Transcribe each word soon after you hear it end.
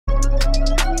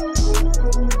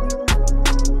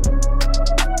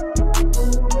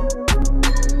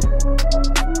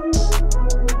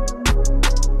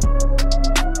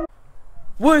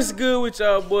What's good with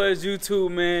y'all boys, YouTube,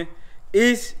 man?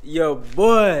 It's your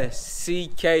boy,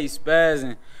 CK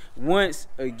Spazzing, once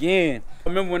again. I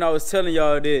remember when I was telling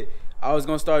y'all that I was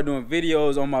gonna start doing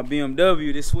videos on my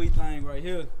BMW, this sweet thing right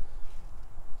here,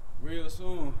 real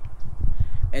soon.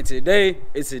 And today,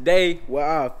 it's a day where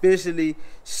I officially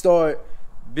start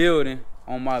building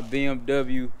on my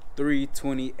BMW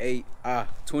 328i,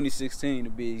 2016 to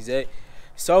be exact.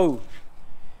 So,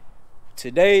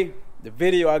 today, the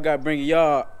video I got bringing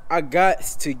y'all, I got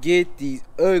to get these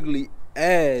ugly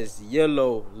ass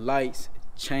yellow lights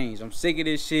changed. I'm sick of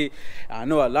this shit. I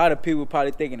know a lot of people probably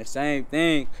thinking the same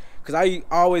thing, because I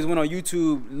always went on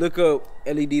YouTube, look up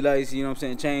LED lights, you know what I'm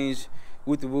saying, change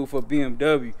with the roof for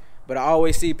BMW. But I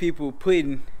always see people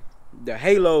putting the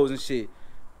halos and shit.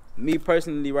 Me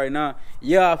personally right now,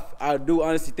 yeah, I do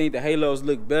honestly think the halos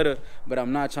look better, but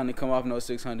I'm not trying to come off no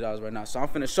 $600 right now. So I'm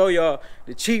finna show y'all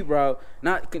the cheap route.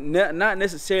 Not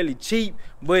necessarily cheap,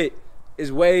 but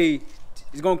it's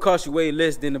gonna cost you way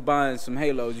less than buying some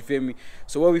halos, you feel me?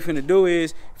 So what we finna do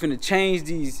is finna change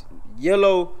these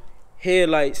yellow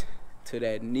headlights to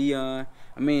that neon,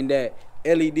 that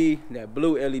LED, that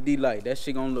blue LED light. That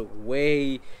shit gonna look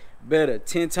way better,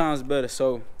 10 times better.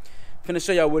 So finna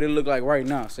show y'all what it look like right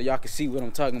now so y'all can see what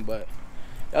I'm talking about.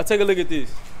 Y'all take a look at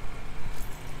this.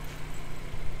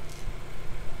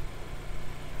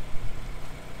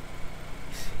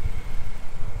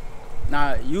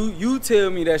 Nah, you tell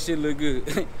me that shit look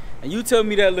good. And you tell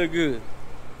me that look good.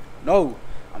 No,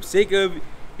 I'm sick of it.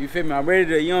 You feel me? I'm ready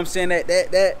to, you know what I'm saying,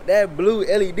 that blue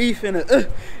LED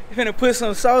finna put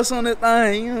some sauce on that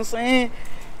thing, you know what I'm saying?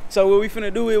 So what we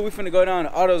finna do is we finna go down to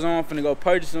AutoZone, finna go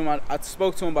purchase them. I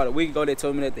spoke to them about a week ago. They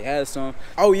told me that they had some.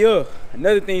 Oh yeah,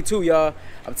 another thing too, y'all.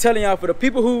 I'm telling y'all, for the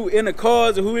people who in the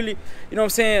cars or who really, you know what I'm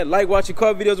saying, like watching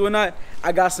car videos or whatnot,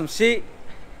 I got some shit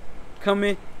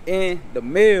coming in the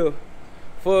mail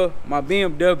for my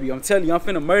BMW. I'm telling you, I'm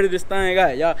finna murder this thing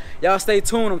out. Y'all stay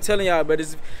tuned. I'm telling y'all, but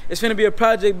it's finna be a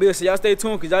project build, so y'all stay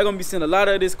tuned, because y'all gonna be seeing a lot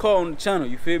of this car on the channel,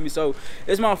 you feel me? So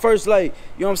it's my first, like,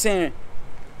 you know what I'm saying,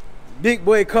 big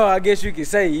boy car, I guess you could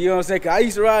say, you know what I'm saying? Cause I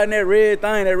used to ride in that red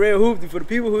thing, that red hoopty. For the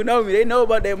people who know me, they know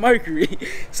about that Mercury.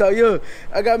 So yo,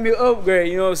 I got me an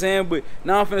upgrade, you know what I'm saying? But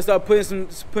now I'm finna start putting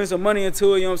some money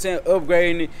into it, you know what I'm saying?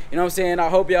 Upgrading it, you know what I'm saying? I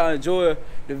hope y'all enjoy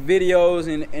the videos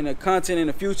and the content in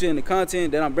the future, and the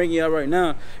content that I'm bringing y'all right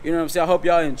now, you know what I'm saying? I hope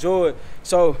y'all enjoy it.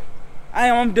 So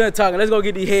I'm done talking. Let's go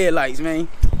get these headlights, man.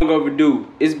 I'm gonna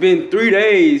do. It's been 3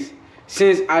 days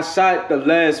since I shot the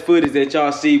last footage that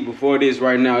y'all see before this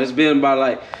right now. It's been about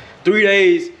like 3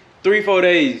 days, 3-4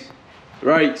 days,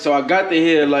 right? So I got the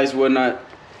headlights, whatnot.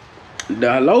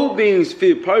 The low beams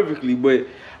fit perfectly, but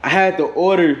I had to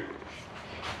order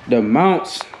the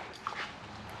mounts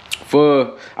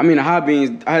for, the high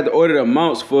beams. I had to order the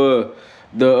mounts for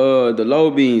the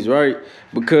low beams, right?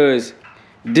 Because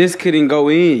this couldn't go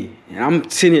in, and I'm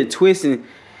sitting here twisting.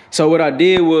 So what I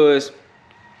did was,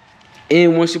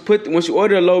 and once you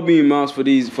order the low beam mounts for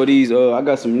these, I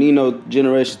got some Nino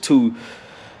Generation 2.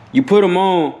 You put them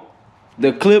on,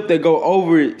 the clip that go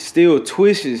over it still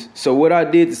twists. So what I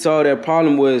did to solve that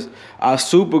problem was I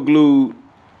super glued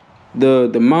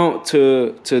the mount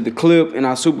to the clip, and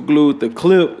I super glued the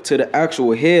clip to the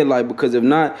actual headlight, because if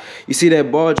not, you see that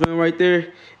ball joint right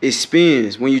there? It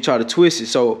spins when you try to twist it.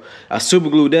 So I super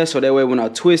glued that, so that way when I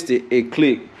twist it, it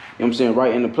click. You know what I'm saying,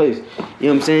 right into place. You know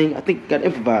what I'm saying? I think I got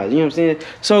improvised, you know what I'm saying?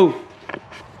 So,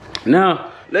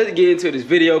 now, let's get into this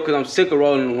video, because I'm sick of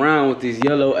rolling around with these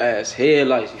yellow ass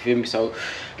headlights, you feel me? So,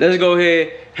 let's go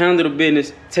ahead, handle the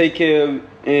business, take care of it,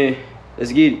 and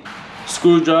let's get it.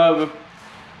 Screwdriver,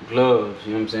 gloves,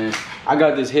 you know what I'm saying? I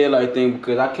got this headlight thing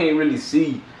because I can't really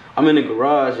see. I'm in the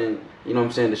garage, and you know what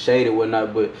I'm saying, the shade and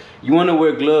whatnot, but you want to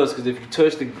wear gloves, because if you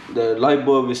touch the light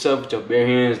bulb itself with your bare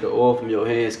hands, the oil from your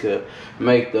hands could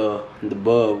make the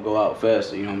bulb go out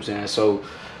faster, you know what I'm saying? So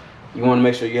you want to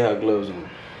make sure you have gloves on.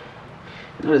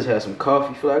 I just had some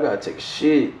coffee. Feel like I gotta take a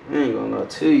shit. I ain't gonna lie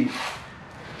to you.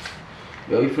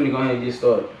 Yo, you finna go ahead and get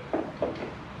started.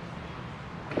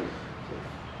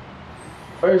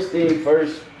 First thing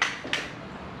first,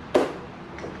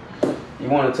 you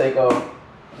want to take off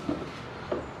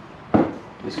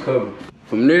this cover.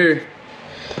 From there,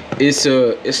 it's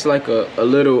like a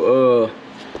little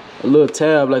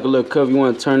tab, like a little cover. You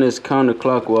want to turn this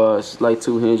counterclockwise. It's like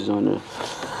 2 hinges on there.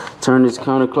 Turn this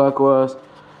counterclockwise.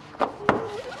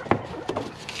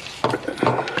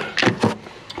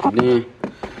 And then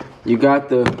you got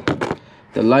the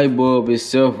light bulb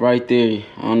itself right there.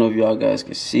 I don't know if y'all guys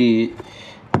can see it,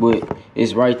 but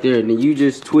it's right there. And then you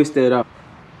just twist that out.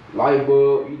 Light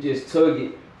bulb, you just tug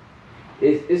it.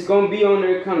 It's gonna be on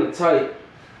there kind of tight.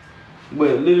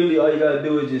 But literally all you gotta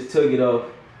do is just tug it off.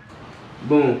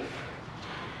 Boom.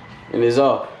 And it's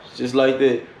off. Just like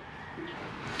that.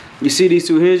 You see these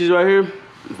two hinges right here?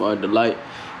 For the light.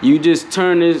 You just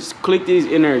turn this, click these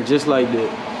in there just like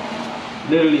that.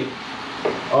 Literally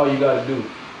all you gotta do.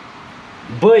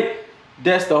 But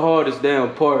that's the hardest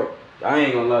damn part. I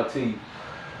ain't gonna lie to you.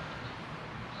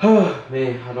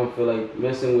 Man, I don't feel like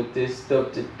messing with this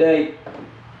stuff today.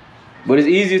 But it's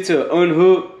easier to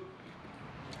unhook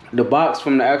the box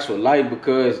from the actual light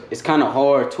because it's kind of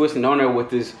hard twisting on there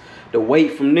with the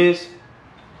weight from this.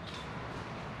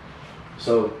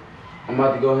 So I'm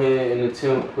about to go ahead and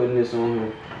attempt putting this on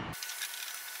here.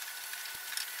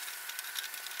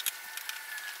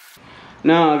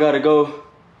 Now I gotta go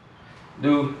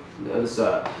do the other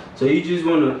side. So you just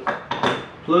wanna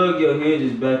plug your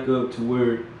hinges back up to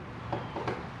where,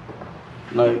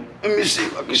 like, let me see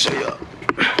if I can show y'all.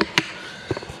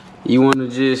 You wanna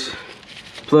just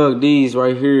plug these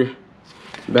right here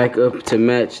back up to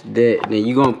match that. Then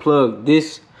you gonna plug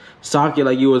this socket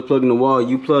like you was plugging the wall.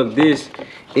 You plug this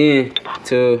in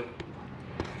to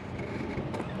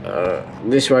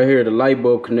this right here, the light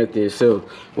bulb connector itself.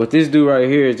 What this do right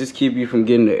here is just keep you from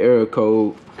getting the error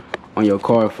code on your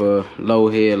car for low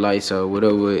headlights or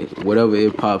whatever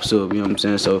it pops up, you know what I'm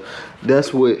saying? So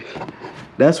that's what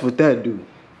that do.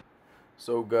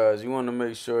 So guys, you want to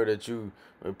make sure that you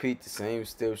repeat the same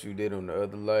steps you did on the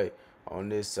other light on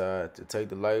this side. To take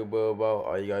the light bulb out,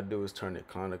 all you gotta do is turn it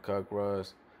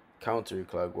counterclockwise,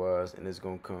 and it's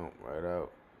gonna come right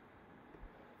out.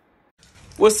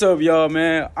 What's up, y'all,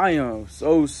 man? I am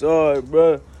so sorry,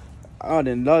 bro. I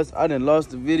done lost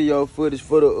the video footage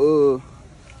for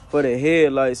the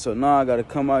headlights, so now I gotta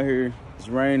come out here. It's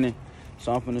raining,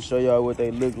 so I'm finna show y'all what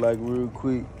they look like real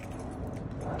quick.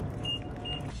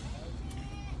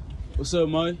 What's up,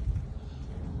 Mike?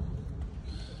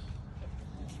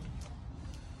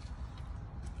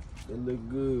 They look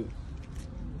good.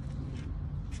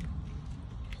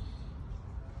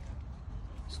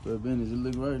 Square business, it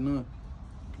look right now.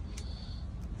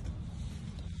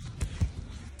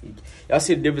 Y'all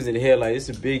see the difference in the headlight. It's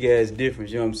a big ass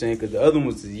difference, you know what I'm saying? Because the other one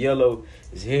was yellow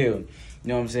as hell, you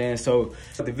know what I'm saying? So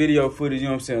the video footage, you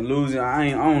know what I'm saying, losing,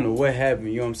 I don't know what happened,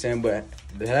 you know what I'm saying? But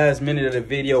the last minute of the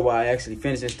video while I actually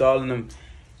finished installing them,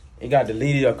 it got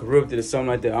deleted or corrupted or something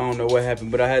like that. I don't know what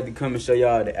happened, but I had to come and show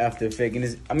y'all the after effect. And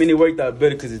it worked out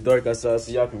better because it's dark outside,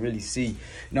 so y'all can really see, you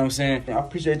know what I'm saying? I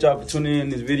appreciate y'all for tuning in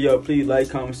this video. Please like,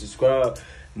 comment, subscribe.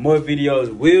 More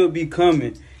videos will be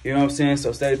coming. You know what I'm saying?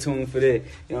 So stay tuned for that. You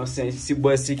know what I'm saying? It's your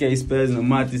boy CK Spaz and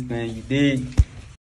I'm out this thing. You dig?